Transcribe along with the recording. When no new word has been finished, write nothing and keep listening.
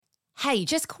Hey,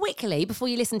 just quickly before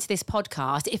you listen to this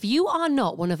podcast, if you are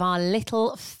not one of our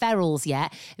little ferals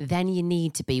yet, then you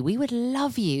need to be. We would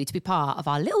love you to be part of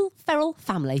our little feral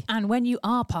family. And when you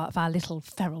are part of our little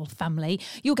feral family,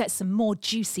 you'll get some more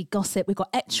juicy gossip. We've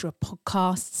got extra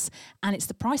podcasts, and it's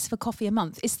the price of a coffee a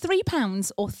month. It's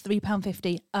 £3 or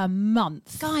 £3.50 a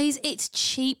month. Guys, it's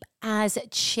cheap as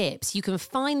chips. You can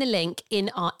find the link in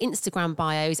our Instagram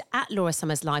bios at Laura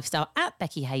Summers Lifestyle, at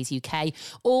Becky Hayes UK,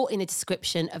 or in the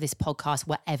description of this podcast,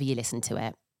 wherever you listen to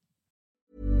it.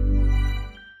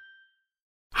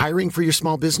 Hiring for your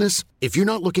small business? If you're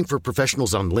not looking for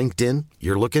professionals on LinkedIn,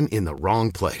 you're looking in the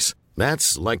wrong place.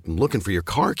 That's like looking for your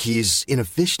car keys in a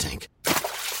fish tank.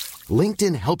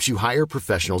 LinkedIn helps you hire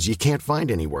professionals you can't find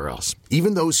anywhere else,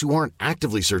 even those who aren't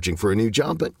actively searching for a new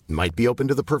job but might be open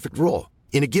to the perfect role.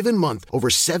 In a given month, over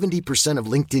 70% of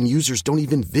LinkedIn users don't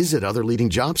even visit other leading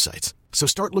job sites. So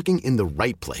start looking in the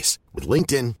right place. With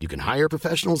LinkedIn, you can hire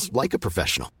professionals like a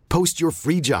professional. Post your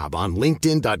free job on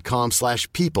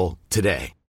linkedin.com/people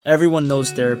today. Everyone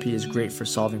knows therapy is great for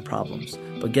solving problems,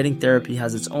 but getting therapy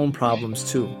has its own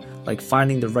problems too, like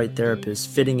finding the right therapist,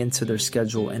 fitting into their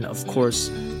schedule, and of course,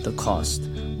 the cost.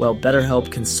 Well,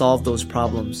 BetterHelp can solve those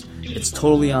problems. It's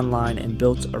totally online and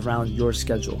built around your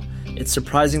schedule. It's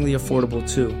surprisingly affordable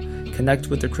too. Connect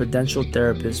with a credentialed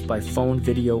therapist by phone,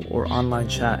 video, or online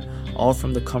chat, all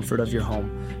from the comfort of your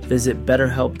home. Visit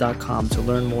BetterHelp.com to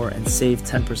learn more and save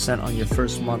 10% on your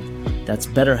first month. That's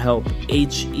BetterHelp,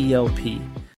 H-E-L-P.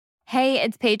 Hey,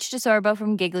 it's Paige DeSorbo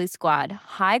from Giggly Squad.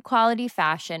 High quality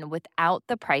fashion without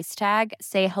the price tag.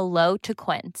 Say hello to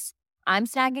Quince. I'm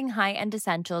snagging high-end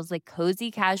essentials like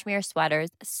cozy cashmere sweaters,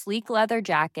 sleek leather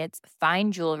jackets,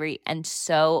 fine jewelry, and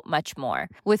so much more.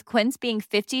 With Quince being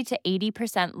 50 to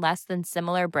 80% less than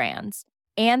similar brands.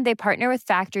 And they partner with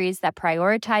factories that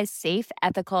prioritize safe,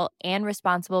 ethical, and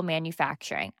responsible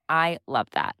manufacturing. I love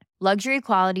that. Luxury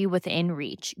quality within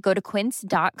reach. Go to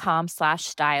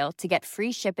quince.com/style to get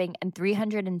free shipping and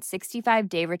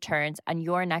 365-day returns on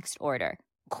your next order.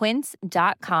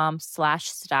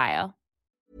 Quince.com/style.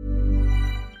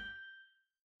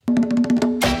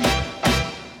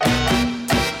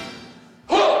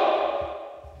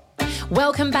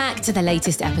 Welcome back to the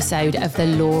latest episode of the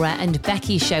Laura and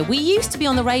Becky Show. We used to be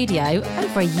on the radio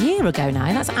over a year ago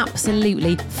now. That's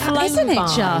absolutely flown Isn't it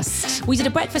by. just? We did a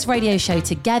breakfast radio show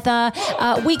together.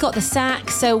 We got the sack,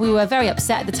 so we were very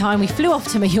upset at the time. We flew off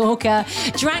to Mallorca,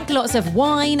 drank lots of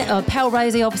wine, Pale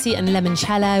Rosé obviously, and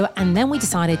limoncello, and then we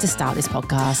decided to start this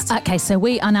podcast. Okay, so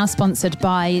we are now sponsored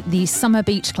by the Summer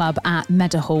Beach Club at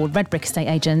Meadowhall, Red Brick Estate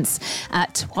Agents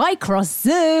at Twycross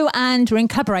Zoo, and we're in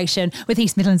collaboration with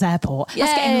East Midlands Airport. Yay.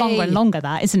 That's getting longer and longer,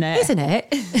 that, isn't it? Isn't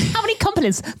it? How many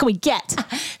compliments can we get?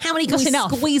 How many can Not we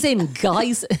enough. squeeze in,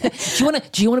 guys? Do you want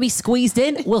to be squeezed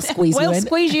in? We'll squeeze you in. We'll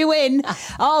squeeze you in.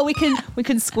 Oh, we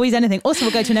can squeeze anything. Also,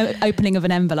 we'll go to an opening of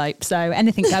an envelope. So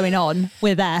anything going on,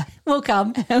 we're there. We'll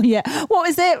come. Oh yeah. What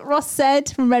was it Ross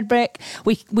said from Red Brick?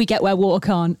 We get where water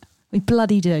can't. We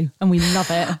bloody do, and we love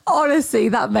it. Honestly,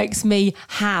 that makes me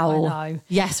howl. I know.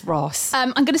 Yes, Ross.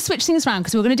 I'm going to switch things around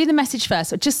because we're going to do the message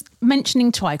first. So just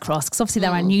mentioning Twycross, because obviously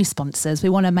they're our new sponsors. We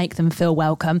want to make them feel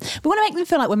welcome. We want to make them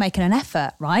feel like we're making an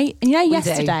effort, right? And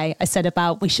yesterday I said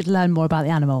about we should learn more about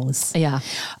the animals. Yeah.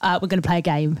 We're going to play a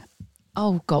game.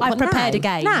 Oh, God. I've what, prepared now? a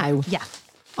game. Now? Yeah.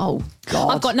 Oh,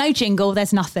 God. I've got no jingle.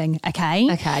 There's nothing.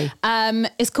 Okay. Okay.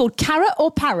 It's called Carrot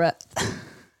or Parrot.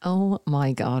 Oh,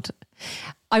 my God.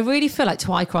 I really feel like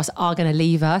Twycross are going to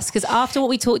leave us because after what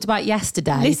we talked about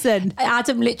yesterday, Listen.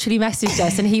 Adam literally messaged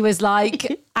us and he was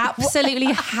like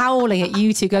absolutely howling at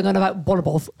you two going on about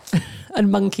bolibov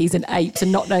and monkeys and apes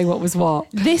and not knowing what was what.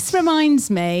 This reminds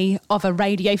me of a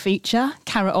radio feature,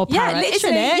 Carrot or Parrot. Yeah, literally,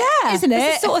 isn't it? yeah. Isn't it?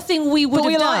 It's the sort of thing we would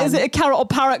have done. Is it a carrot or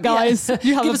parrot, guys? Yeah.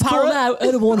 You have Give a us a call parrot now,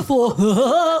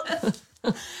 0114.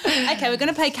 Okay, we're going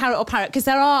to play Carrot or Parrot because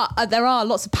there are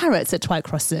lots of parrots at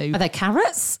Twycross Zoo. Are there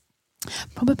carrots?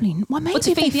 Probably. Well, maybe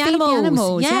to they feed the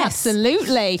animals. Yeah, Yes.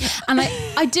 absolutely. And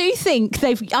I do think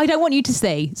I don't want you to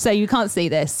see, so you can't see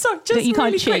this. So just you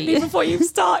can't really quickly cheat. before you've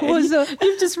started,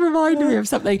 you've just reminded me of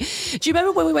something. Do you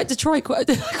remember when we went to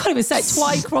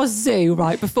Twycross Zoo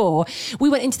right before? We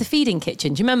went into the feeding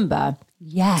kitchen. Do you remember?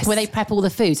 Yes. Where they prep all the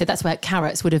food. So that's where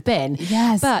carrots would have been.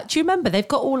 Yes. But do you remember they've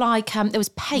got all like, there was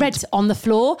paint on the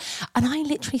floor and I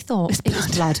literally thought it was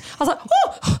blood. I was like,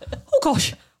 oh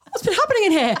gosh. What's been happening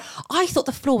in here? I thought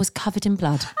the floor was covered in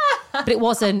blood, but it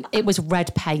wasn't. It was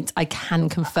red paint. I can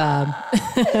confirm.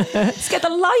 Scared the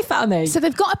life out of me. So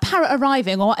they've got a parrot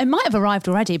arriving, or it might have arrived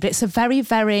already, but it's a very,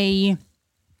 very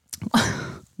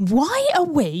Why are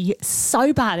we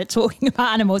so bad at talking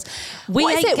about animals? We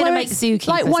ain't going to make zookeepers,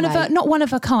 like not one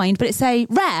of a kind, but it's a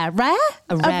rare parrot.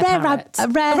 A rare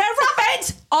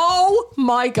rabbit. Oh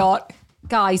my God.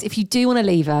 Guys, if you do want to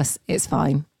leave us, it's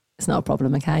fine. It's not a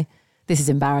problem, okay? This is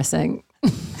embarrassing.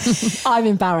 I'm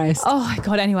embarrassed. Oh my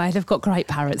God, anyway, they've got great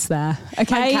parrots there.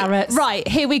 Okay. And carrots. Right,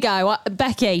 here we go.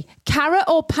 Becky, carrot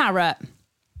or parrot?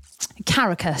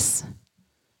 Caracus.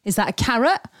 Is that a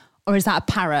carrot or is that a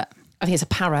parrot? I think it's a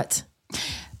parrot.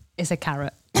 It's a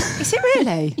carrot. Is it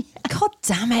really? Yeah. God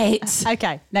damn it.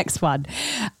 Okay, next one.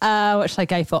 What should I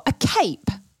go for? A cape.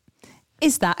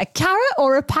 Is that a carrot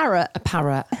or a parrot? A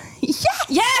parrot. Yes!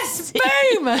 Yes!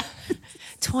 Boom!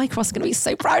 Twycross is going to be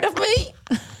so proud of me.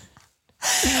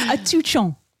 A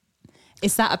toucan.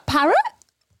 Is that a parrot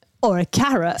or a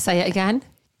carrot? Say it again.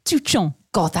 Toucan.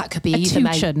 God, that could be either,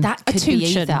 mate. That could be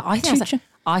either.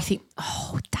 I think,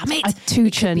 oh, damn it. A toucan.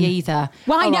 It could be either.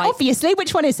 Well, I know, obviously.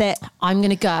 Which one is it? I'm going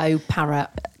to go parrot.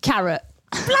 Carrot.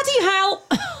 Bloody hell.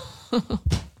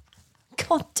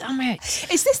 God damn it.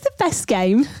 Is this the best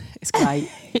game? It's great.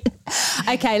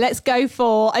 Okay, let's go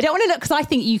for... I don't want to look because I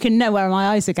think you can know where my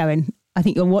eyes are going. I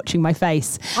think you're watching my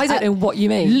face. I don't know what you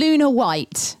mean. Luna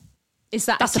White. Is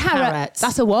that That's a carrot? parrot.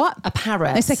 That's a what? A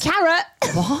parrot. It's a carrot.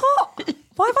 What?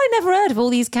 Why have I never heard of all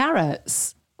these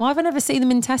carrots? Why have I never seen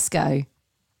them in Tesco?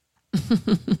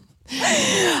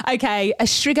 Okay, a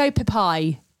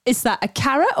Strigopipi. Is that a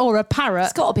carrot or a parrot?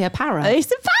 It's got to be a parrot.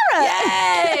 It's a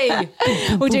parrot.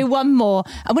 Yay! We'll do one more.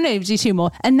 I'm going to do two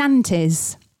more. A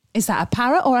Nantes. Is that a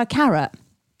parrot or a carrot?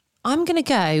 I'm going to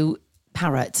go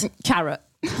parrot. Carrot.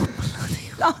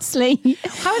 Lastly.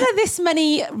 How are there this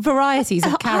many varieties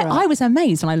of carrot? I was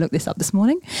amazed when I looked this up this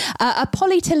morning. A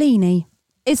Polytellini.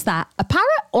 Is that a parrot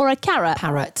or a carrot?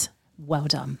 Parrot. Well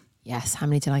done. Yes. How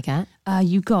many did I get?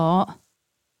 You got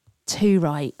 2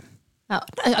 right. Oh,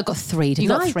 I got 3, didn't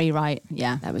You I? got 3 right.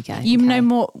 Yeah. There we go. You okay. know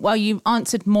more. Well, you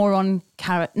answered more on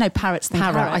parrots than Parrot.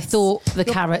 carrots. I thought the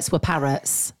carrots were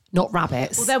parrots, not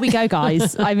rabbits. Well, there we go,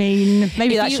 guys. I mean,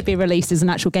 maybe that you- should be released as an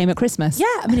actual game at Christmas. Yeah,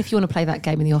 I mean, if you want to play that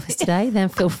game in the office today, then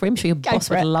feel free. I'm sure your boss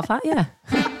for would it. love that. Yeah.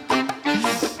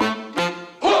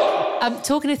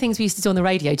 Talking of things we used to do on the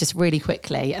radio, just really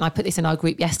quickly, and I put this in our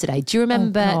group yesterday. Do you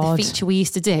remember the feature we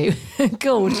used to do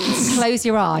called "Close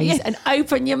Your Eyes and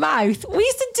Open Your Mouth"? We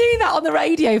used to do that on the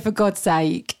radio, for God's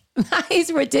sake. That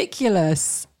is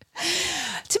ridiculous.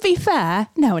 To be fair,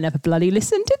 no one ever bloody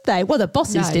listened, did they? Well, the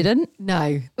bosses didn't.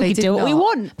 No, We could do what we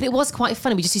want. But it was quite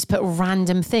funny. We just used to put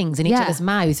random things in each other's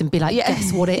mouths and be like,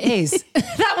 guess what it is?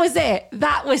 That was it.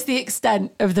 That was the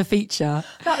extent of the feature.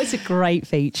 That was a great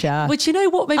feature. But you know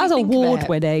what made me That was think of it?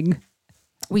 award-winning.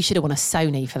 We should have won a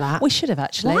Sony for that. We should have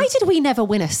actually. Why did we never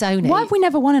win a Sony? Why have we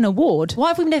never won an award? Why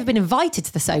have we never been invited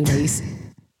to the Sonys?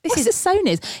 What's the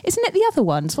Sonys? Isn't it the other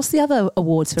ones? What's the other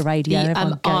awards for radio? The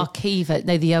Everyone go. Archiva.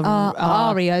 No, the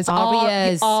Arias.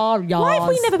 Arias. Arias. Why have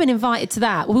we never been invited to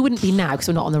that? Well, we wouldn't be now because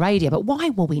we're not on the radio, but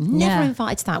why were we never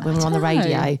invited to that when we're on the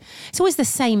radio? It's always the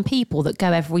same people that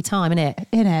go every time, innit?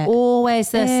 Innit?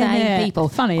 Always the same people.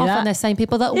 Funny Often that. the same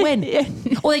people that win.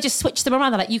 Or they just switch them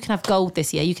around. They're like, you can have gold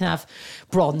this year, you can have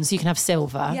bronze, you can have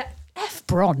silver. Yeah.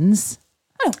 Bronze.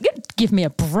 Oh, give me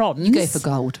a bronze. You go for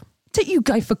gold. Don't you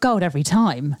go for gold every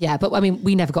time? Yeah, but I mean,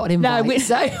 we never got an invite. No,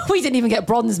 so we didn't even get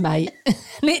bronze, mate.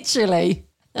 Literally.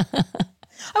 I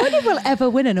wonder if we'll ever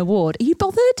win an award. Are you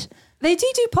bothered? They do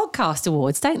podcast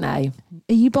awards, don't they?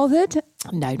 Are you bothered?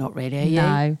 No, not really. Are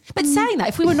No. you? But saying that,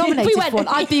 if we were nominated for one,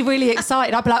 I'd be really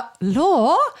excited. I'd be like,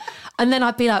 law? And then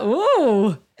I'd be like,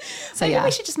 ooh. So Maybe yeah.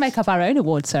 we should just make up our own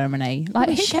award ceremony. Like,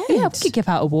 We should. Yeah, we could give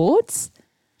out awards.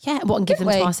 Yeah, what, and give them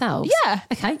we? to ourselves? Yeah.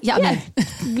 Okay. Yeah, I'm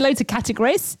in. Loads of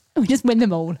categories. We just win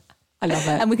them all. I love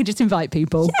it. And we can just invite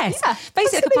people. Yes. Yeah,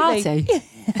 Basically like a absolutely. party.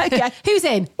 Yeah. Okay. Who's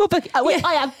in? We'll book,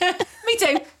 I am. Me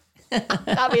too.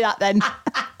 That'll be that then.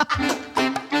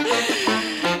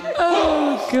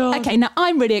 Oh, God. Okay, now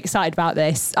I'm really excited about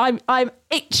this. I'm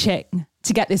itching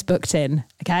to get this booked in,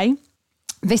 okay?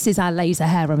 This is our laser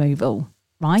hair removal,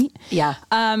 right? Yeah.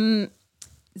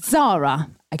 Zara,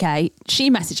 okay, she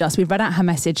messaged us. We read out her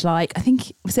message like, I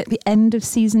think, was it the end of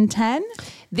season 10?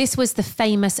 This was the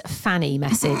famous Fanny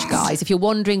message, guys. If you're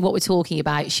wondering what we're talking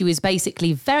about, she was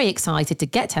basically very excited to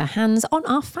get her hands on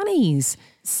our fannies.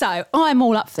 So I'm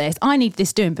all up for this. I need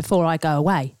this doing before I go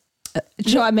away. Do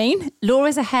you know what I mean?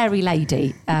 Laura's a hairy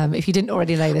lady. If you didn't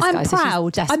already know this, I'm guys. so she's proud. I'm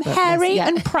desperate for this. hairy Yeah.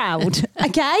 and proud,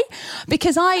 okay?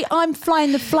 Because I'm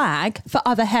flying the flag for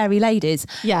other hairy ladies.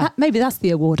 Yeah. Maybe that's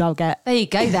the award I'll get. There you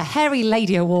go, the Hairy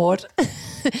Lady Award.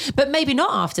 But maybe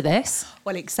not after this.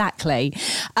 Well, exactly.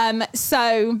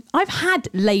 So I've had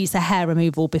laser hair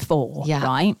removal before, Yeah.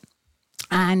 right?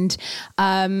 And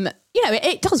you know,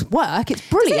 it does work. It's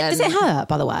brilliant. Does it hurt,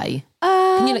 by the way?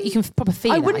 You can proper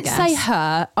feel it, I wouldn't say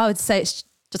hurt. I would say it's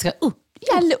just go, ooh.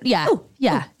 Yeah, Ooh,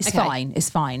 it's okay. fine. It's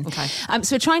fine. Okay.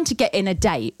 So we're trying to get in a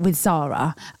date with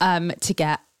Zara to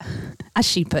get, as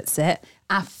she puts it,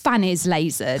 our fannies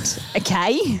lasered.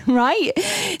 Okay, right?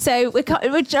 So we're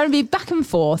trying to be back and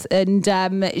forth, and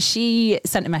she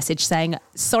sent a message saying,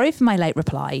 "Sorry for my late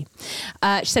reply."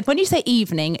 She said, "When you say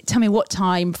evening, tell me what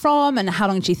time from and how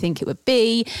long do you think it would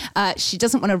be?" She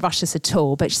doesn't want to rush us at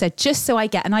all, but she said, "Just so I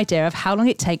get an idea of how long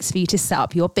it takes for you to set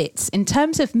up your bits. In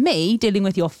terms of me dealing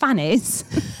with your fannies."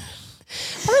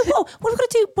 What are we going to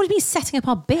do? What do you mean setting up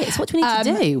our bits? What do we need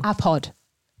to do? Our pod.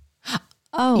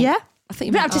 Oh. Yeah? I think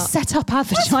You don't have to set up our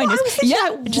vaginas.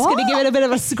 Just going to give it a bit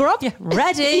of a scrub. Yeah,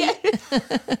 ready.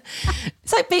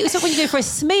 It's like when you go for a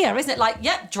smear, isn't it? Like,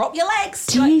 yeah, drop your legs.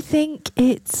 Do you think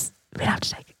it's... We don't have to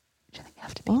take it. Do you think we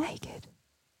have to be naked?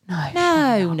 No.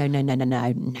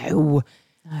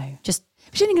 Just...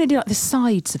 She's only going to do like the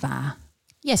sides of our...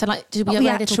 Yeah, so like, do we Not have the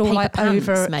like actual little like paper pants,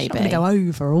 over... maybe? She's not going to go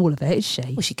over all of it, is she?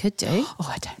 Well, she could do. Oh,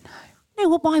 I don't know. No,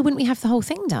 well, why wouldn't we have the whole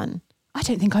thing done? I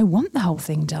don't think I want the whole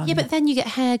thing done. Yeah, but then you get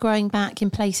hair growing back in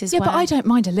places. Yeah, where... but I don't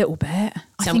mind a little bit.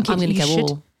 I think I'm going to go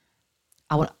should. all.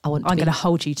 I want. I'm going to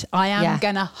hold you to. I am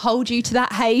going to hold you to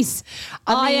that, Hayes.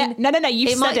 I mean, no. You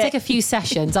said it might take a few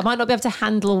sessions. I might not be able to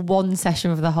handle one session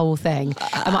of the whole thing.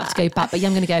 I might have to go back, but yeah,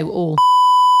 I'm going to go all.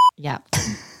 Yeah.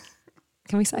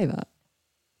 Can we say that?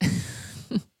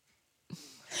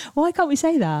 Why can't we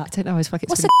say that? I don't know. I was like,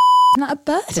 What's isn't that a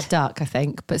bird? It's a duck, I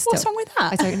think. But still, what's wrong with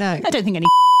that? I don't know. I don't think any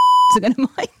are going to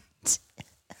mind.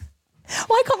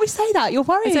 Why can't we say that? You're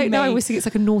worrying me. I don't know. I always think it's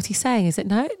like a naughty saying. Is it?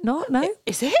 No, not no.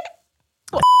 Is it?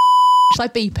 What? Shall I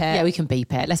beep it? Yeah, we can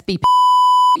beep it. Let's beep.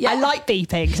 Yeah. I like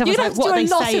beeping. You're going to have to do a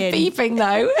lot of beeping,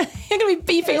 though. You're going to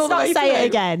be beeping all the way through. Say it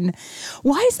again.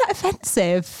 Why is that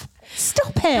offensive?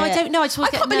 Stop it. No, I don't know. I just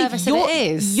want to get nervous if it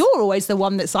is. You're always the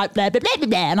one that's like, blah, blah, blah, blah,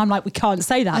 blah. And I'm like, we can't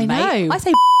say that, I mate. know. I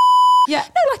say, yeah.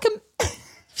 No, like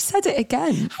You've said it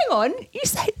again. Hang on.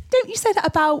 Don't you say that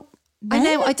about men? I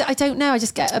know. I don't know. I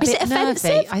just get a Is bit it nervy.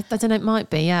 offensive? I don't know. It might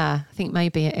be. Yeah. I think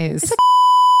maybe it is. It's I'm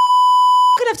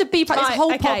going to have to beep like this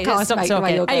whole podcast. Stop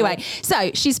talking. Anyway,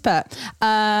 so she's put,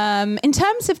 in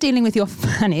terms of dealing with your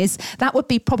fannies, that would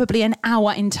be probably an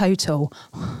hour in total.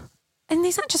 And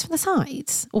is that just for the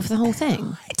sides or for the whole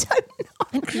thing? I don't know.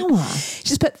 An hour?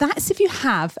 She's put, that's if you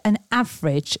have an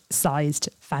average sized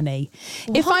fanny.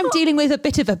 What? If I'm dealing with a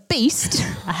bit of a beast,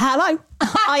 hello,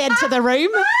 I enter the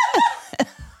room.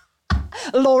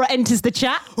 Laura enters the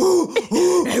chat.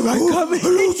 Here I come.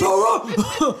 Hello, Sarah.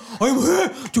 I'm here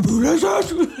to be lizard.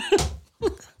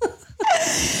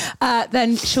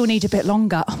 Then she'll need a bit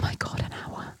longer. Oh my God, an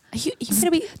hour. Are you going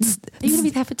to be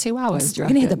there for 2 hours? You're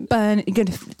going to hear the burn. You're going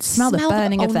to smell the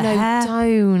burning of the hair.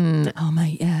 Don't. Oh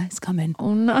mate, yeah, it's coming.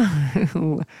 Oh no.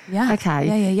 Yeah.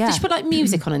 Okay. Yeah. Did you put like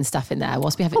music on and stuff in there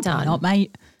whilst we have it done? Not,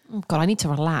 mate. Oh God, I need to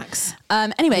relax.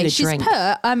 Anyway, she's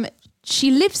put.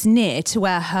 She lives near to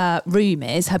where her room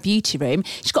is, her beauty room.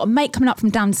 She's got a mate coming up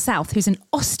from down south who's an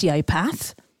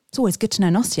osteopath. It's always good to know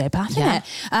an osteopath, isn't it?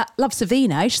 Loves a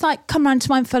vino. She's like, come round to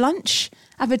mine for lunch,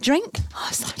 have a drink.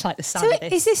 Oh, I like the sound of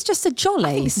this. Is this just a jolly?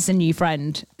 I think this is a new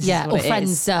friend. Or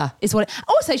friends. Is what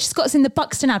also, she's got us in the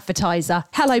Buxton Advertiser.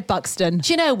 Hello, Buxton.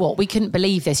 Do you know what? We couldn't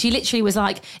believe this. She literally was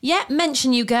like, yeah,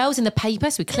 mention you girls in the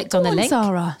paper. So we clicked on the link.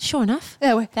 Zara. Sure enough.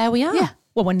 There we are. Yeah.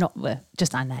 Well, we're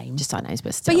just our names. Just our names,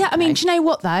 but still. But yeah, I mean, do you know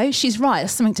what though? She's right.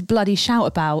 That's something to bloody shout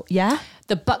about, yeah?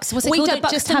 The Bucks, what's it we called? don't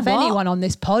just have anyone on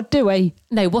this pod, do we?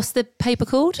 No, what's the paper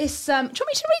called? It's do you want me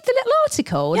to read the little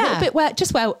article? Yeah. A little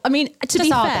bit I mean, to Just be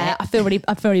fair, our I feel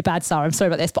really bad, Sarah. I'm sorry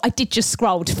about this, but I did just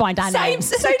scroll to find our names.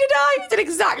 So did I. I did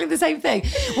exactly the same thing.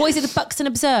 What is it? The Buxton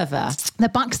Observer? The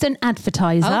Buxton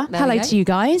Advertiser. Oh, Hello to you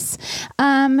guys.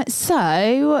 Anyway,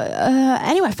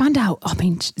 I found out, I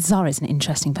mean, Zara's an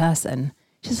interesting person.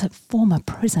 She's a former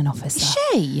prison officer. Is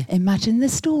she? Imagine the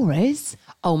stories.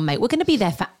 Oh, mate, we're going to be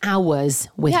there for hours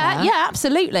with her. Yeah,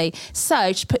 absolutely.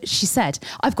 So she said,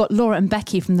 I've got Laura and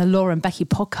Becky from the Laura and Becky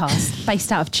podcast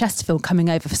based out of Chesterfield coming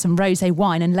over for some rosé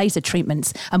wine and laser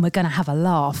treatments, and we're going to have a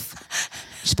laugh.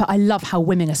 But I love how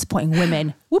women are supporting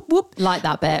women. Whoop, whoop. Like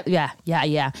that bit. Yeah.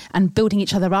 And building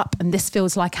each other up. And this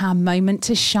feels like our moment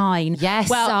to shine. Yes,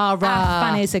 well, Sarah. Our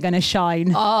fannies are going to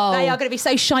shine. Oh. They are going to be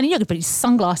so shiny. You're going to put your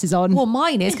sunglasses on. Well,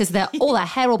 mine is because all their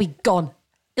hair will be gone.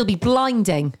 It'll be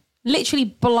blinding. Literally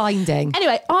blinding.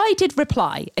 Anyway, I did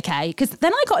reply, okay? Because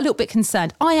then I got a little bit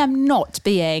concerned. I am not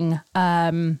being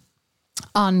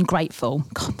ungrateful.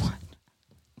 God,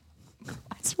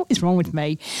 what is wrong with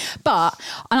me? But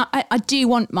I do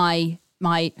want my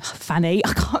my fanny.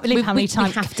 I can't believe how many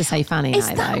times. We have to say fanny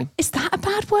now, though. Is that a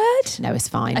bad word? No, it's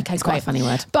fine. Okay, it's quite a funny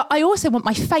word. But I also want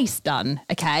my face done,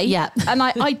 okay? Yeah. And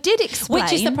I did explain.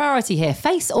 Which is the priority here,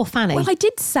 face or fanny? Well, I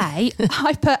did say,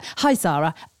 I put, hi,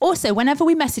 Zara. Also, whenever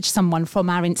we message someone from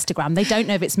our Instagram, they don't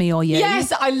know if it's me or you.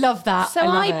 Yes, I love that. So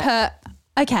I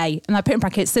put, okay, and I put in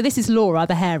brackets, so this is Laura,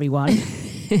 the hairy one.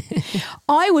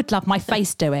 I would love my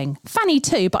face doing. Fanny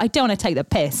too, but I don't want to take the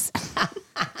piss.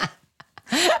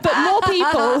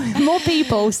 But more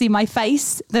people see my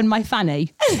face than my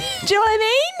fanny. Do you know what I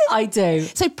mean? I do.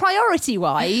 So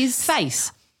priority-wise...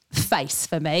 Face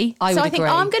for me. I think agree.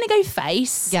 I'm going to go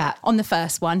face on the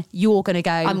first one. You're going to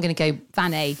go... I'm going to go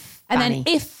fanny. And then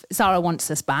if Zara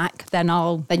wants us back, then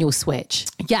you'll switch.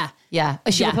 Yeah. Yeah.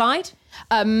 Has she replied?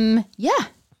 Yeah.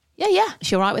 Yeah. Is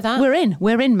she all right with that? We're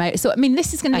in mode. So, I mean,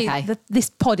 this is going to be... This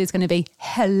pod is going to be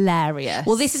hilarious.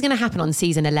 Well, this is going to happen on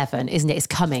season 11, isn't it? It's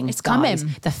coming. It's coming.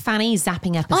 The fanny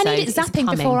zapping episode. I need it zapping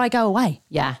before I go away.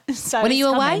 Yeah. So when are you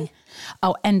away?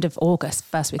 Oh, end of August,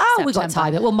 first week of September. We've got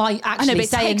time. Well,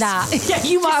 saying that. Yeah,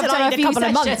 you might have done a couple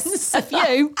of months. A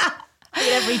few.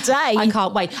 Every day. I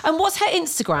can't wait. And what's her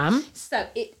Instagram? So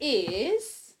it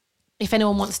is... If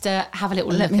anyone wants to have a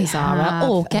little look at Zara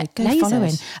or get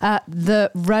following.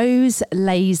 The Rose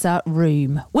Laser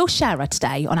Room. We'll share her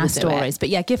today on our stories. But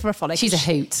yeah, give her a follow. She's a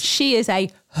hoot. She is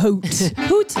a hoot.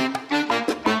 Hoot.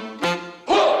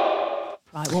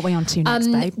 Right, what are we on to next,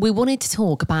 babe? We wanted to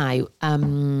talk about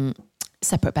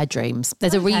separate bedrooms.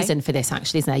 There's a reason for this,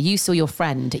 actually, isn't there? You saw your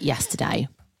friend yesterday.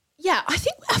 Yeah, I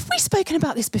think, have we spoken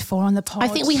about this before on the pod? I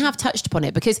think we have touched upon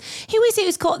it because who is it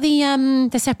who's got the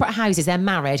separate houses? They're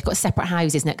married, got separate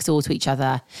houses next door to each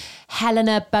other.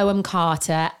 Helena Boham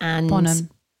Carter and...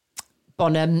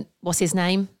 Bonham. What's his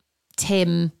name?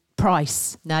 Tim...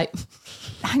 Price. No.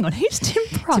 Hang on, who's Tim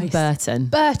Price? Tim Burton.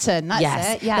 Burton,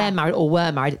 that's it. Yeah. They're married or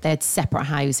were married. They had separate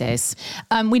houses.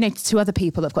 We know two other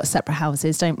people that have got separate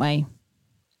houses, don't we?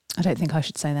 I don't think I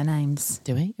should say their names.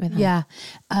 Do we? Yeah.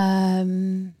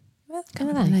 What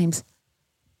are their names?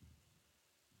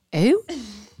 Who?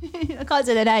 I can't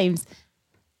say their names.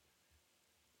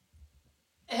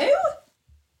 Who?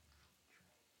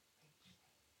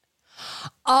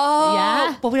 Oh,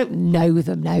 yeah. Well, we don't know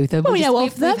them. Well, we know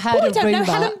of them. We've heard we don't rumour. know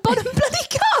Helen Bonham bloody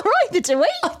Carter either, do we?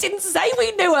 I didn't say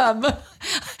we knew them.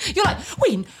 You're like,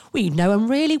 we know them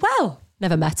really well.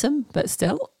 Never met them, but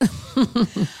still.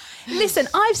 Listen,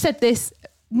 I've said this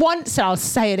once, and I'll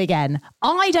say it again.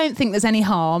 I don't think there's any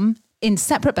harm in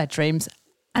separate bedrooms,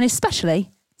 and especially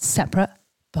separate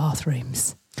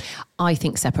bathrooms. I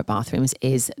think separate bathrooms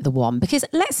is the one because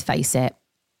let's face it,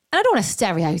 and I don't want to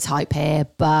stereotype here,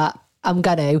 but I'm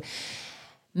going to.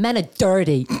 Men are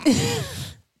dirty.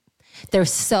 They're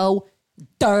so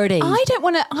dirty. I don't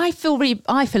want to, I feel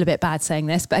a bit bad saying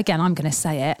this, but again, I'm going to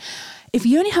say it. If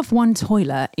you only have one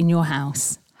toilet in your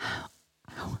house,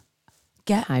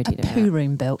 get a poo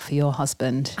room built for your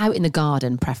husband. Out in the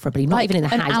garden, preferably. Not even in the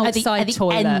house. Outside at the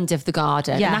toilet. end of the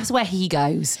garden. Yeah. And that's where he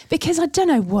goes. Because I don't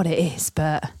know what it is,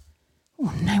 but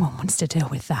no one wants to deal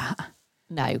with that.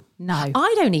 No.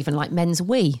 I don't even like men's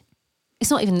wee. It's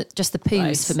not even just the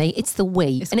poos for me. It's the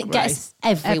wee. And it gets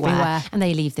everywhere. And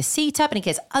they leave the seat up and it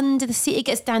gets under the seat. It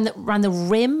gets down around the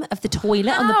rim of the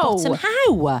toilet on the bottom.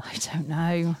 How? I don't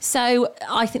know. So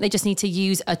I think they just need to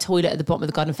use a toilet at the bottom of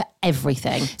the garden for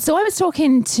everything. So I was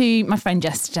talking to my friend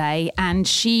yesterday and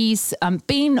she's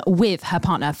been with her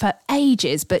partner for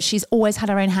ages, but she's always had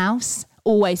her own house.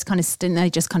 Always kind of,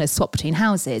 they just kind of swap between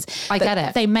houses. I get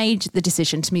it. They made the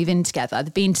decision to move in together.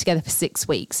 They've been together for 6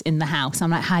 weeks in the house.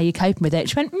 I'm like, how are you coping with it?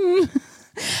 She went,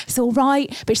 it's all right.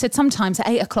 But she said, sometimes at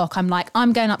 8 o'clock, I'm like,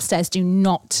 I'm going upstairs. Do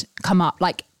not come up.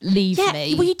 Like, leave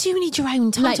me. Well, you do need your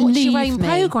own time to watch your own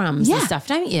programmes and stuff,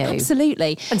 don't you?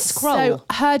 Absolutely. And scroll. So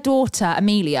her daughter,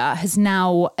 Amelia, is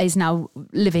now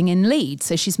living in Leeds.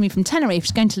 So she's moved from Tenerife.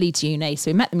 She's going to Leeds Uni. So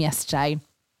we met them yesterday.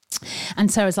 And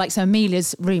Sarah's like, so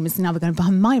Amelia's room is now we're going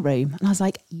behind my room. And I was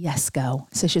like, yes, girl.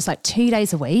 So she was like, 2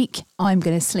 days a week, I'm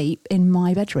going to sleep in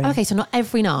my bedroom. Okay, so not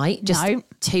every night, just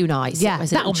 2 nights. Yeah,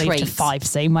 that'll move to 5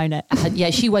 soon, won't it?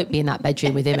 Yeah, she won't be in that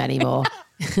bedroom with him anymore.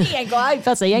 He ain't got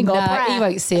home, he ain't got a prayer. He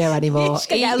won't see her anymore. He's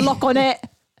going to get a lock on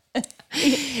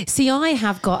it. See, I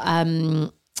have got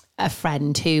a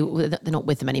friend who, they're not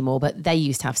with them anymore, but they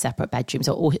used to have separate bedrooms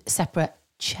or separate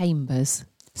chambers,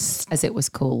 as it was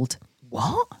called.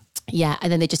 What? Yeah,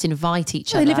 and then they just invite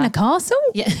each other. They live in a castle?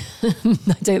 Yeah,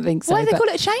 I don't think so. Why do they call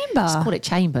it a chamber? Just call it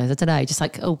chambers. I don't know. Just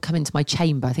like, oh, come into my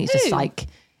chamber. I think it's just like,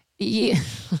 yeah.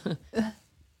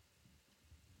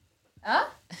 Huh?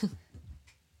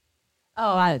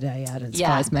 Oh, I don't know. Yeah, it doesn't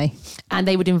surprise me. And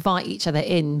they would invite each other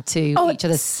into each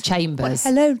other's chambers.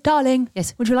 Hello, darling.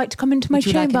 Yes. Would you like to come into my Would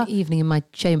you chamber? like an evening in my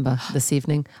chamber this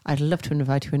evening? I'd love to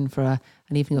invite you in for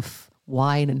an evening of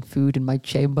wine and food in my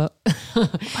chamber. Wow.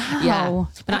 Yeah.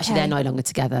 But actually they're no longer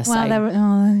together.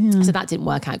 Well, so that didn't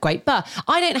work out great. But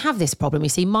I don't have this problem. You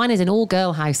see, mine is an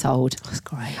all-girl household. That's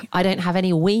great. I don't have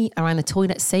any wee around the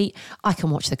toilet seat. I can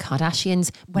watch the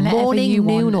Kardashians Whenever morning, you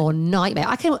noon want. or night. Mate.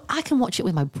 I can watch it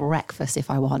with my breakfast if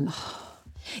I want.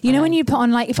 You know when you put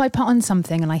on, like, if I put on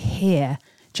something and I hear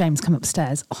James come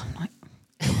upstairs, I'm like,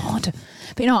 God.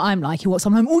 But you know what I'm like? He walks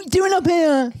on, I'm like, what are you doing up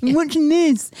here? I'm watching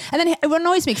this. And then it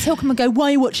annoys me because he'll come and go, why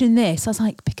are you watching this? I was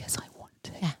like, because I want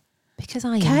to. Yeah. Because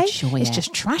I enjoy it. It's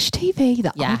just trash TV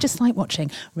that I just like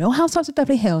watching. Real Housewives of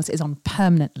Beverly Hills is on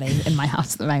permanently in my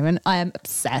house at the moment. I am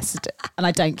obsessed and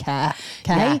I don't care.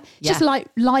 Okay? Just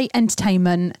light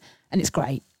entertainment and it's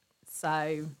great.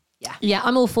 So... Yeah,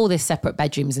 I'm all for this separate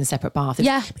bedrooms and separate bathrooms.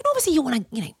 Yeah. But obviously you want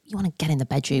to get in the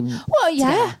bedroom. Well,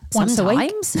 yeah. Once a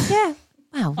week. Sometimes. Yeah.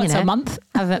 Well, Once a month.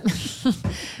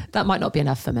 That might not be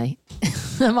enough for me.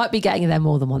 I might be getting in there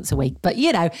more than once a week. But,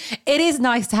 it is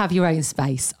nice to have your own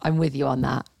space. I'm with you on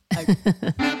that.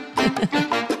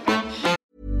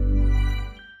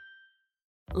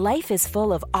 Life is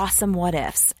full of awesome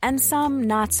what-ifs, and some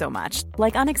not so much,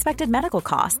 like unexpected medical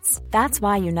costs. That's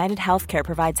why United Healthcare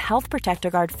provides Health Protector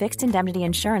Guard fixed indemnity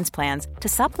insurance plans to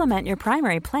supplement your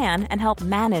primary plan and help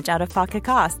manage out-of-pocket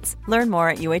costs. Learn more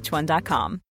at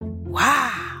uh1.com.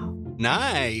 Wow.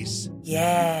 Nice.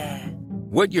 Yeah.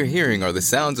 What you're hearing are the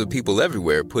sounds of people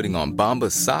everywhere putting on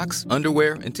Bombas socks,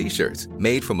 underwear, and T-shirts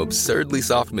made from absurdly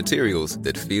soft materials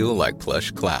that feel like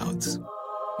plush clouds.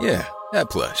 Yeah, that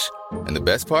plush. And the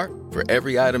best part? For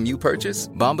every item you purchase,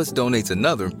 Bombas donates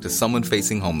another to someone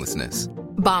facing homelessness.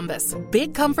 Bombas.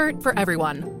 Big comfort for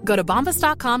everyone. Go to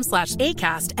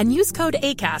bombas.com/ACAST and use code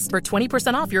ACAST for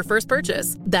 20% off your first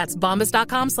purchase. That's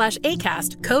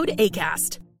bombas.com/ACAST. Code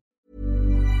ACAST.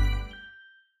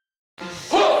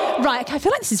 Right, okay, I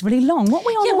feel like this is really long. What are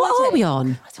we on? Yeah, what are we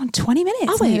on? It's on 20 minutes.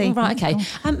 Oh, wait, nearly. right, okay.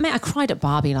 Mate, I cried at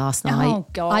Barbie last night. Oh,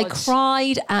 God. I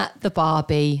cried at the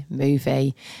Barbie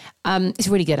movie. It's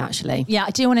really good, actually. Yeah,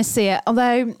 I do want to see it.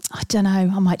 Although, I don't know,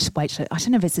 I might just wait. I don't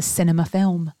know if it's a cinema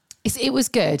film. It was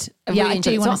good. I really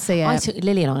do want to see it. I took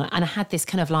Lillian on and I had this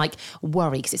kind of like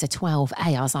worry because it's a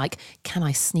 12A. I was like, can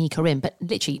I sneak her in? But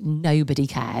literally nobody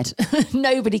cared.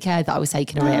 Nobody cared that I was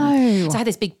taking her in. So I had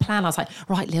this big plan. I was like,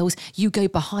 right, Lils, you go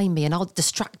behind me and I'll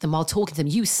distract them while talking to them.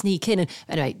 You sneak in. And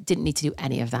anyway, didn't need to do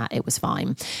any of that. It was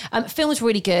fine. Film was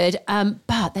really good.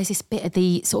 But there's this bit at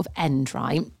the sort of end,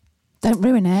 right? Don't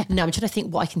ruin it. No, I'm trying to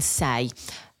think what I can say.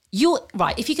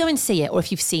 Right, if you go and see it or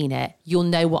if you've seen it, you'll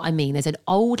know what I mean. There's an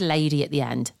old lady at the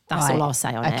end. That's all I'll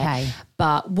say on it.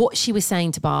 But what she was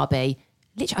saying to Barbie,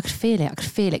 literally, I could feel it. I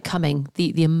could feel it coming,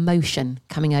 the emotion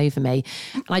coming over me.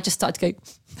 And I just started to go...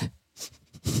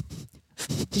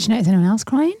 Did you notice anyone else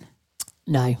crying?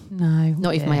 No.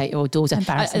 Not even my 8-year-old daughter.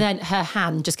 Embarrassing. And then her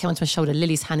hand just came onto my shoulder,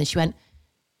 Lily's hand, and she went,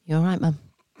 "You all right, Mum?"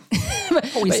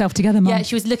 Pull yourself together, Mum. Yeah,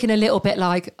 she was looking a little bit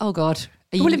like, oh, God.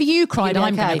 Well, if you cried,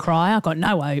 I'm okay? going to cry. I've got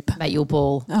no hope. Mate, you'll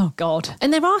bawl. Oh, God.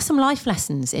 And there are some life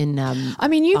lessons in I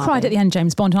mean, you cried at the end,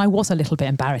 James Bond, and I was a little bit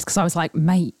embarrassed because I was like,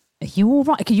 mate, are you all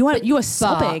right? You were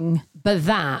sobbing. But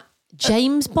that,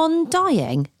 James Bond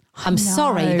dying, I'm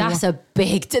sorry, that's a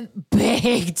big deal.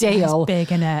 It's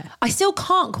big, isn't it? I still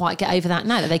can't quite get over that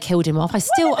now that they killed him off. I'm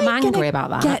angry about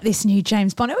that. Get this new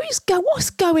James Bond. What's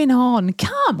going on?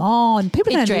 Come on.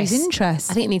 People don't lose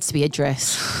interest. I think it needs to be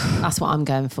Idris. That's what I'm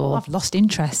going for. I've lost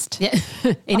interest. Yeah.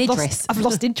 Idris. I've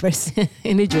lost interest.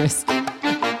 In Idris. I've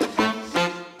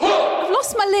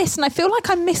lost my list and I feel like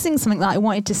I'm missing something that I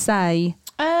wanted to say.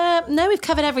 No, we've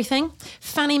covered everything.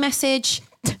 Fanny message.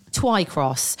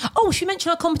 Twycross. Oh, should we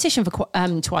mention our competition for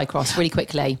Twycross really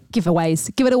quickly? Giveaways.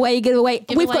 Give it away.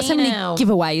 We've got so many now.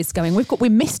 giveaways going. We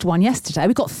missed one yesterday.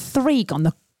 We've got 3 on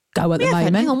the go at the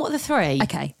moment. Hang on, what are the 3?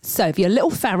 Okay, so if you're a little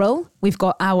feral, we've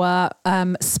got our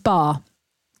spa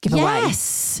giveaway.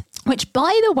 Yes. Which,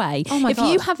 by the way, if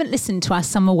God. you haven't listened to our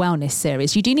summer wellness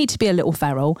series, you do need to be a little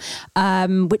feral,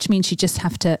 which means you just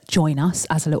have to join us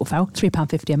as a little feral,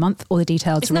 £3.50 a month. All the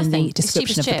details are in the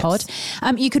description of the pod.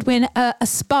 You could win a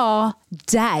spa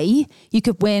day. You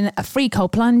could win a free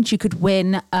cold plunge. You could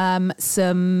win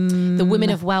some... The Women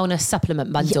of Wellness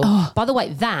supplement bundle. By the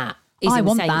way, that is I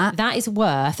want insane. that. That is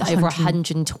worth over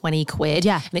 120 quid.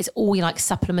 Yeah. And it's all your like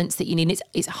supplements that you need.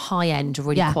 It's high end,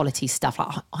 really quality stuff.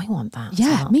 Like I want that.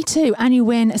 Yeah, me too. And you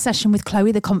win a session with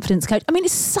Chloe, the confidence coach. I mean,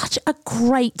 it's such a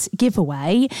great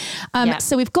giveaway.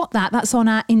 So we've got that. That's on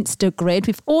our Insta grid.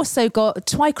 We've also got a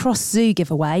Twycross Zoo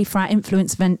giveaway for our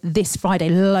influence event this Friday.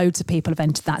 Loads of people have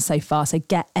entered that so far. So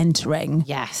get entering.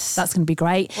 Yes. That's going to be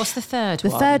great. What's the third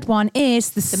one? The third one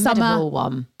is the Summer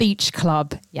one. Beach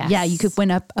Club. Yes. Yeah, you could win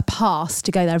a pass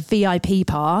to go there, a VIP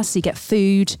pass. You get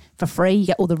food for free. You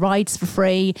get all the rides for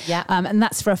free. Yeah. And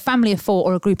that's for a family of 4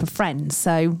 or a group of friends.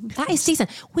 So that is decent.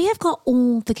 We have got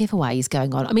all the giveaways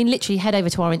going on. I mean, literally head over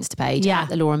to our Insta page at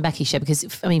the Laura and Becky Show because,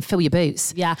 I mean, fill your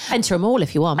boots. Yeah. Enter them all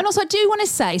if you want. And also, I do want to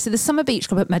say, so the Summer Beach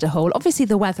Club at Meadowhall, obviously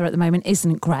the weather at the moment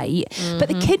isn't great, but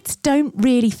the kids don't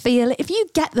really feel it. If you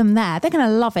get them there, they're going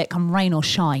to love it come rain or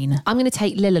shine. I'm going to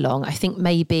take Lil along, I think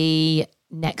maybe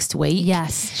next week.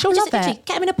 Yes. She'll love it.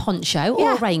 Get them in a poncho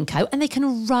or a raincoat and they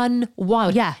can run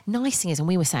wild. Yeah. Nice thing is, and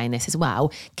we were saying this as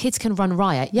well, kids can run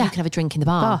riot. You can have a drink in the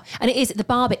bar. And the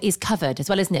bar bit is covered as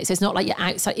well, isn't it? So it's not like you're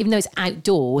outside, even though it's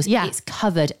outdoors, it's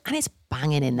covered and it's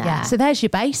banging in there. Yeah. So there's your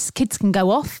base. Kids can go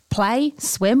off, play,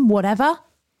 swim, whatever.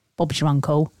 Bob's your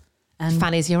uncle. And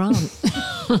Fanny's your aunt.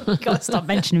 You've got to stop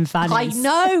mentioning Fanny's. I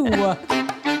know.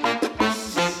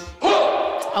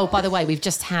 Oh, by the way, we've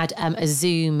just had a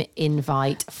Zoom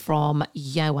invite from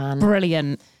Johan.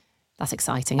 Brilliant. That's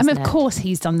exciting, I mean, isn't of course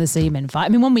he's done the Zoom invite. I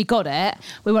mean, when we got it,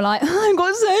 we were like, I've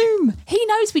got Zoom. He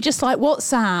knows we just like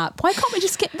WhatsApp. Why can't we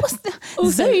just get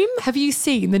Zoom? Have you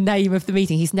seen the name of the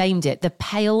meeting? He's named it the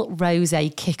Pale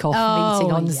Rosé Kickoff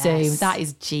Meeting on Zoom. That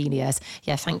is genius.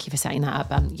 Yeah, thank you for setting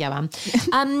that up, Johan.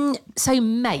 So,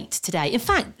 mate, today, in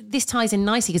fact, this ties in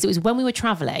nicely because it was when we were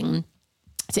travelling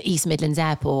to East Midlands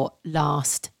Airport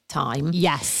last time.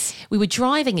 Yes. We were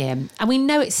driving in and we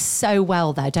know it so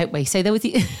well there, don't we? So there were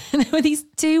these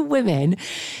 2 women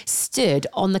stood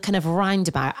on the kind of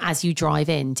roundabout as you drive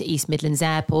in to East Midlands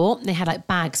Airport. They had like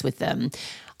bags with them.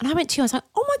 And I went to you, I was like,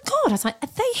 oh my God. I was like, are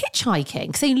they hitchhiking?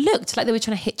 Because they looked like they were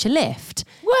trying to hitch a lift.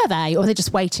 Were they? Or were they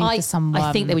just waiting for someone?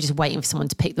 I think they were just waiting for someone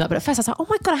to pick them up. But at first I was like, oh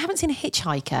my God, I haven't seen a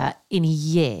hitchhiker in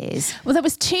years. Well, there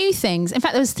was 2 things. In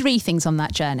fact, there was 3 things on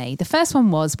that journey. The first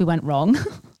one was we went wrong.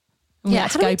 We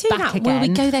had to go back again. Well, we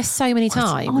go there so many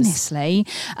times. Honestly.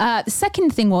 The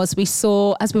second thing was we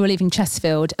saw, as we were leaving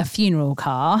Chesterfield, a funeral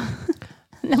car.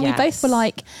 And we both were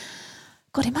like,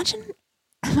 God, imagine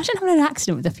having an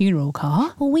accident with a funeral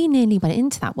car. Well, we nearly went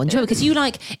into that one, do you know? Because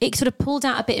it sort of pulled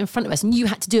out a bit in front of us and you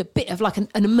had to do a bit of like an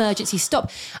emergency stop.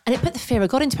 And it put the fear of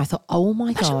God into me. I thought, oh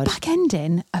my God.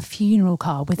 Back-ending a funeral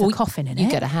car with a coffin in it.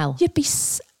 You'd go to hell. You'd be...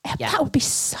 That would be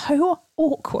so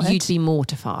awkward. You'd be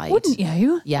mortified. Wouldn't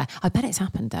you? Yeah. I bet it's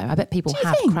happened though. I bet people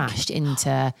have crashed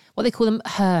into, what they call them,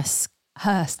 hearse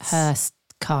cars.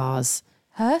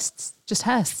 Hearsts? Just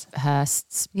hearse.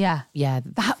 Hearsts. Yeah. Yeah.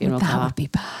 That would be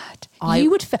bad. I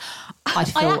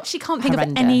actually can't think of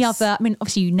any other, I mean,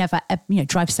 obviously you never,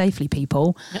 drive safely,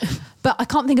 people, but I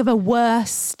can't think of a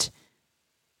worst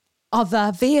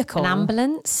other vehicle. An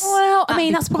ambulance? Well, I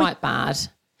mean, that's quite bad.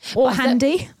 Or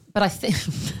handy. But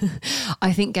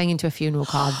I think going into a funeral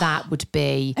car, that would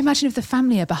be... Imagine if the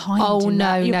family are behind. Oh,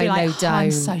 no, don't.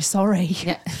 I'm so sorry.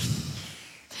 Yeah.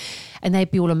 And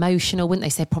they'd be all emotional, wouldn't they?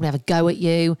 So they'd probably have a go at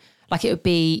you. Like it would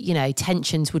be,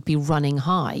 tensions would be running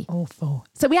high. Awful.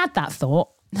 So we had that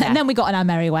thought. Yeah. And then we got on our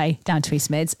merry way down to East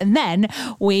Mids. And then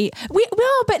we are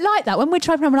a bit like that. When we're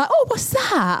driving around, we're like, oh, what's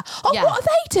that? Oh, what are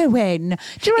they doing?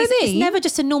 Do you know what I mean? It's never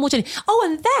just a normal journey. Oh,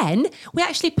 and then we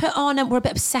actually put on, and we're a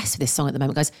bit obsessed with this song at the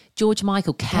moment, guys. George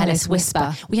Michael, Careless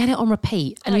Whisper. We had it on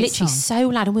repeat and Great literally song. so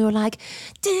loud. And we were like,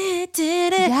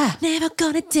 never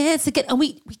gonna dance again. And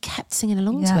we kept singing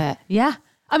along to it. Yeah.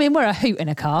 I mean, we're a hoot in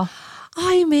a car.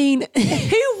 I mean,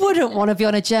 who wouldn't want to be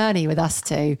on a journey with us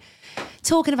two?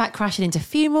 Talking about crashing into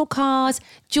funeral cars,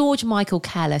 George Michael,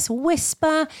 Careless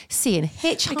Whisper, seeing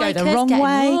hitchhikers, we go the wrong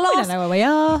way. Lost. We don't know where we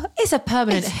are. It's a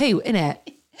permanent hoot, isn't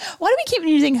it? Why do we keep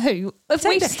using hoot? If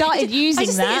we started using I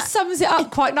just think it sums it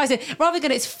up quite nicely. Rather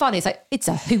than it's fun, it's like, it's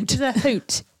a hoot. It's a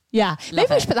hoot. Yeah.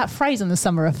 Maybe we should put that phrase on the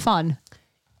summer of fun.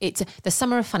 The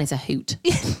summer of fun is a hoot.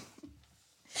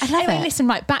 I love it. Listen,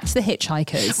 right, back to the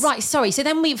hitchhikers. Right, sorry. So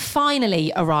then we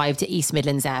finally arrived at East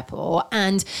Midlands Airport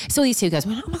and saw these 2 guys.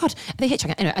 We're like, oh my God, are they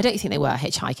hitchhiking? Anyway, I don't think they were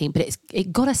hitchhiking, but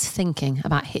it got us thinking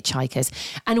about hitchhikers.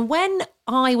 And when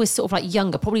I was sort of like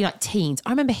younger, probably like teens, I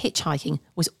remember hitchhiking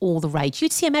was all the rage.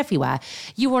 You'd see them everywhere.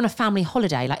 You were on a family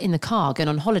holiday, like in the car, going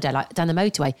on holiday, like down the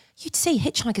motorway. You'd see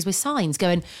hitchhikers with signs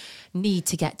going, need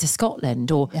to get to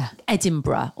Scotland or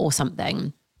Edinburgh or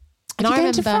something. And I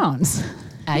remember, to France?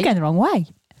 You're going the wrong way.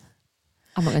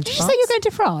 I'm not going to Did France. you say you're going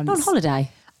to France? On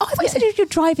holiday. Oh, I thought you said you're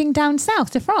driving down south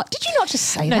to France. Did you not just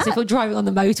say No, that? so if we're driving on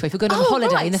the motorway, if we're going on a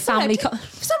holiday in the family car.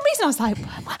 For some reason, I was like,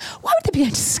 why would they be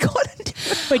going to Scotland?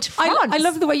 I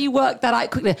love the way you work that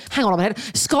out quickly. Hang on a minute.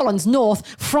 Scotland's north,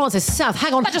 France is south.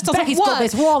 Hang on. That just doesn't Becky's work. got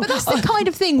this wrong. But that's the kind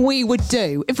of thing we would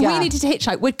do. If we needed to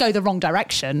hitchhike, we'd go the wrong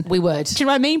direction. We would. Do you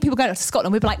know what I mean? People going to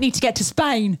Scotland, we'd be like, need to get to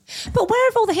Spain. But where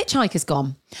have all the hitchhikers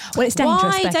gone? Well, it's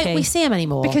dangerous, Why Becky. don't we see them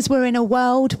anymore? Because we're in a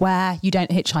world where you don't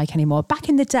hitchhike anymore. Back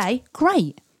in the day,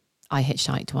 great. I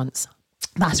hitchhiked once.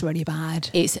 That's really bad.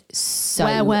 It's so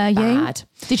Where were bad.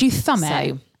 you? Did you thumb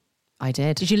it? I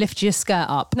did. Did you lift your skirt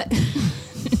up?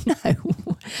 No.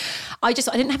 I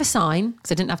didn't have a sign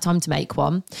because I didn't have time to make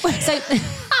one. So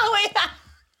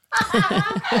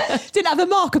Didn't have a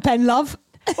marker pen, love.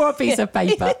 Or a piece of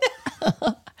paper.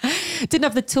 Didn't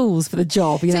have the tools for the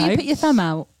job, you know. So you put your thumb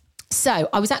out. So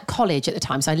I was at college at the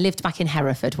time. So I lived back in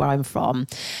Hereford, where I'm from.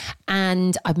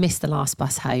 And I missed the last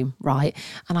bus home, right?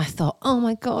 And I thought, oh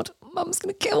my God, Mum's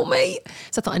going to kill me.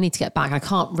 So I thought I need to get back. I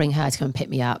can't ring her to come and pick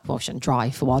me up. Well, I shouldn't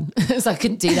drive for one. So I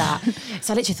couldn't do that.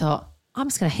 So I literally thought, I'm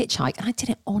just going to hitchhike. And I did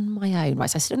it on my own, right?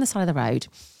 So I stood on the side of the road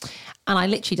and I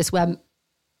literally just went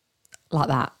like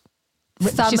that.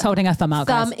 She's holding her thumb out,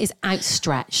 guys. Thumb is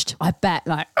outstretched. I bet,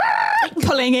 like,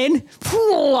 pulling in.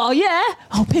 Oh, yeah.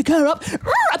 I'll pick her up.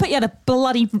 I bet you had a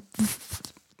bloody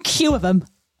queue of them.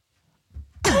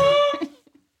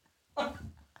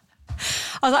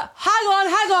 I was like,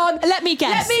 hang on. Let me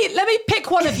guess. Let me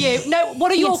pick one of you. No,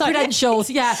 what are your credentials?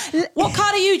 Yeah. What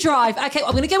car do you drive? Okay,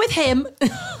 I'm going to go with him.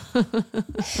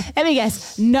 Let me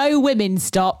guess. No women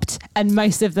stopped and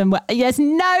most of them were... There's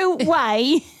no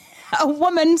way a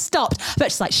woman stopped.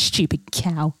 But she's like, stupid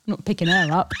cow. I'm not picking her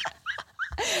up.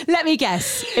 Let me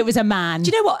guess. It was a man.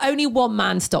 Do you know what? Only one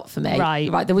man stopped for me.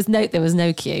 Right. There was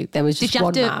no queue. There was just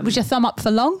one man. Was your thumb up for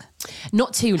long?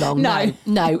 Not too long.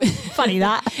 No. Funny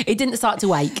that. It didn't start to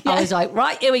wake. Yeah. I was like,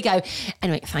 right, here we go.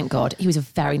 Anyway, thank God. He was a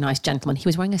very nice gentleman. He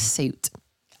was wearing a suit.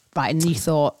 Right, and you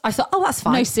thought... I thought, oh, that's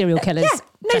fine. No serial killers. Yeah,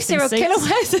 no serial killer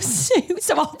wears a suit,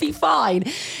 so I'll be fine.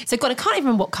 So God, I can't even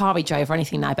remember what car he drove or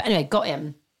anything now. But anyway, got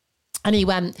him. And he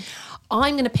went,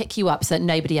 I'm going to pick you up so that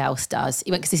nobody else does. He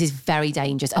went, because this is very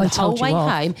dangerous. And the whole way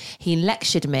home, he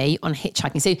lectured me on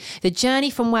hitchhiking. So the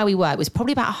journey from where we were, it was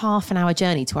probably about a half an hour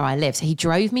journey to where I live. So he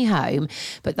drove me home,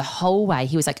 but the whole way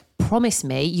he was like, promise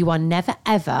me you are never,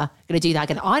 ever going to do that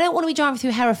again. I don't want to be driving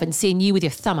through Hereford and seeing you with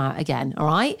your thumb out again, all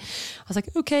right? I was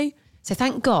like, okay. So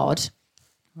thank God.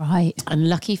 Right. And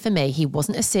lucky for me, he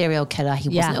wasn't a serial killer. He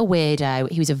wasn't a weirdo.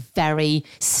 He was a very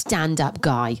stand-up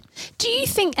guy. Do you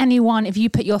think anyone, if you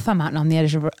put your thumb out on the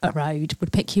edge of a road,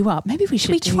 would pick you up? Maybe we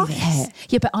should try this. it.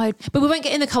 Yeah, but we won't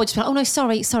get in the car. We'll just be like, oh no,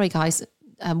 sorry guys.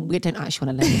 We don't actually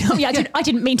want to leave. Oh, yeah, I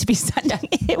didn't mean to be standing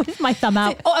here with my thumb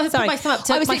out. I was putting my thumb up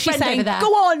to I was my literally friend saying, over there. go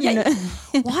on. Yeah.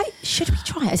 Why should we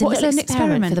try it as a little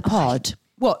experiment for the pod?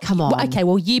 What? Come on. Well, okay,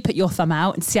 well, you put your thumb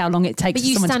out and see how long it takes for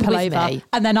someone to pull over. Me.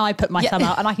 And then I put my thumb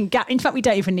out and I can get... In fact, we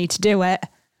don't even need to do it.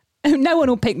 No one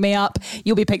will pick me up.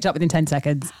 You'll be picked up within 10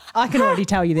 seconds. I can already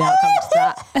tell you the outcome to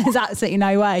that. There's absolutely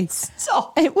no way.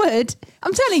 Stop. It would.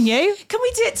 I'm telling you. Can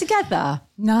we do it together?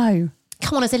 No.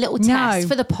 Come on, as a little test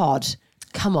for the pod.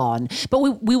 Come on. But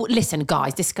we listen,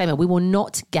 guys, disclaimer, we will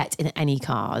not get in any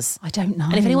cars. I don't know.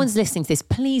 And if anyone's listening to this,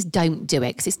 please don't do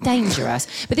it because it's dangerous.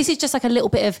 But this is just like a little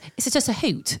bit of, it's just a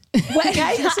hoot.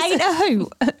 Okay, that ain't a hoot.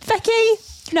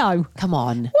 Becky, no. Come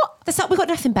on. What? We've got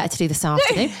nothing better to do this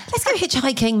afternoon. Let's go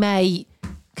hitchhiking, mate.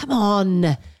 Come on.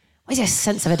 Where's your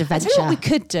sense of adventure? I tell you what we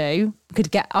could do. We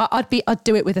could get, I'd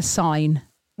do it with a sign.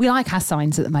 We like our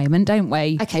signs at the moment, don't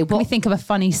we? Okay, Can we think of a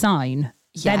funny sign?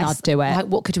 Yes. Then I'd do it. Like,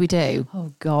 what could we do?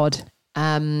 Oh, God.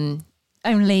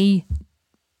 Only,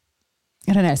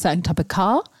 I don't know, a certain type of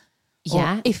car?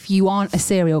 Yeah. Or if you aren't a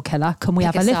serial killer, can we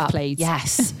have a lift, please?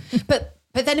 Yes. but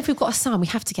then if we've got a sign, we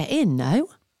have to get in, no?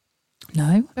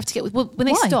 No. We have to get, when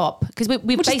they stop, because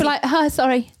we've just be like,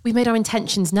 sorry. We've made our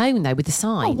intentions known, though, with the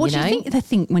sign. Oh, what do you think they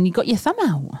think when you got your thumb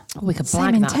out? Oh, we could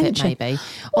blag that a bit, maybe.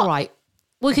 All right.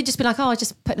 We could just be like, I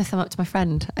just putting a thumb up to my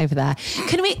friend over there.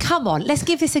 Can we, come on, let's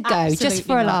give this a go, just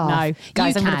for a laugh. No,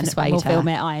 guys, I'm going to persuade her. We'll film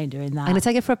it, I ain't doing that. I'm going to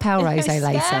take her for a pale rosé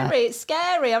later. It's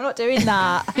scary, I'm not doing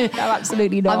that. No,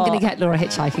 absolutely not. I'm going to get Laura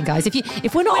hitchhiking, guys.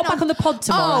 If we're not back on the pod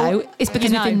tomorrow, it's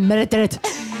because we've been murdered.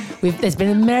 There's been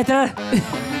a murder.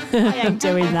 I ain't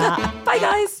doing that. Bye,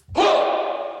 guys.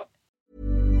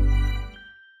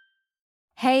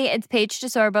 Hey, it's Paige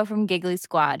DeSorbo from Giggly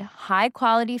Squad. High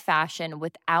quality fashion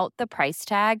without the price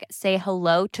tag. Say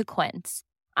hello to Quince.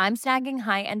 I'm snagging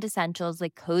high-end essentials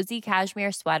like cozy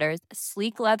cashmere sweaters,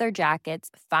 sleek leather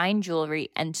jackets, fine jewelry,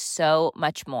 and so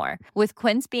much more. With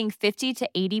Quince being 50 to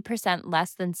 80%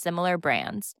 less than similar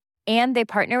brands. And they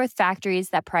partner with factories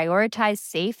that prioritize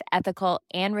safe, ethical,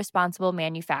 and responsible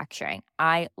manufacturing.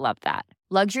 I love that.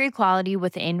 Luxury quality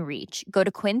within reach. Go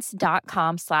to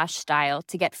quince.com/style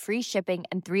to get free shipping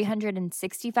and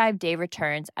 365-day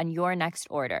returns on your next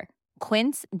order.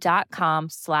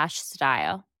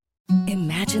 Quince.com/style.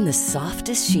 Imagine the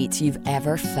softest sheets you've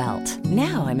ever felt.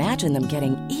 Now imagine them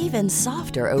getting even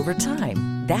softer over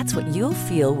time. That's what you'll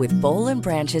feel with Boll &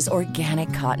 Branch's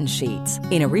organic cotton sheets.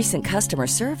 In a recent customer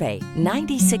survey,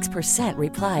 96%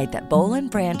 replied that Boll &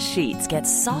 Branch sheets get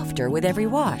softer with every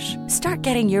wash. Start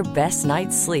getting your best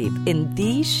night's sleep in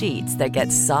these sheets that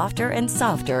get softer and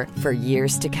softer for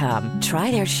years to come.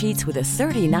 Try their sheets with a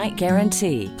 30-night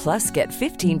guarantee. Plus, get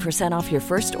 15% off your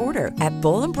first order at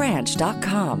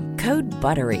bollandbranch.com. Code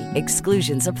BUTTERY.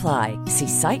 Exclusions apply. See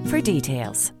site for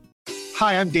details.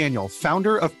 Hi, I'm Daniel,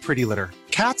 founder of Pretty Litter.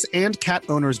 Cats and cat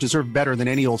owners deserve better than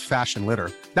any old-fashioned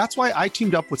litter. That's why I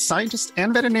teamed up with scientists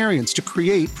and veterinarians to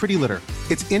create Pretty Litter.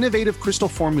 Its innovative crystal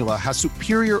formula has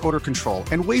superior odor control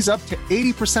and weighs up to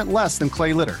 80% less than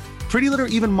clay litter. Pretty Litter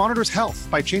even monitors health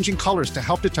by changing colors to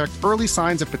help detect early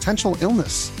signs of potential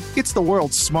illness. It's the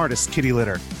world's smartest kitty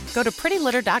litter. Go to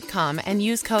prettylitter.com and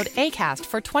use code ACAST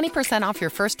for 20% off your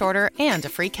first order and a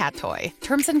free cat toy.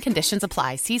 Terms and conditions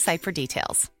apply. See site for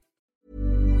details.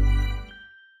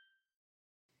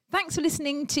 Thanks for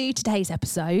listening to today's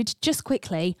episode. Just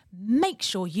quickly, make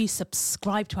sure you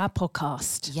subscribe to our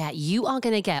podcast. Yeah, you are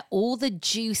going to get all the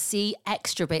juicy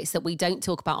extra bits that we don't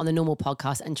talk about on the normal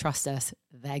podcast. And trust us,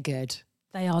 they're good.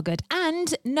 They are good.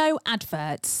 And no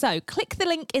adverts. So click the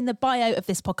link in the bio of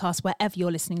this podcast wherever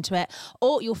you're listening to it,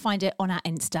 or you'll find it on our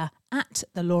Insta at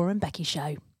The Laura and Becky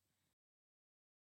Show.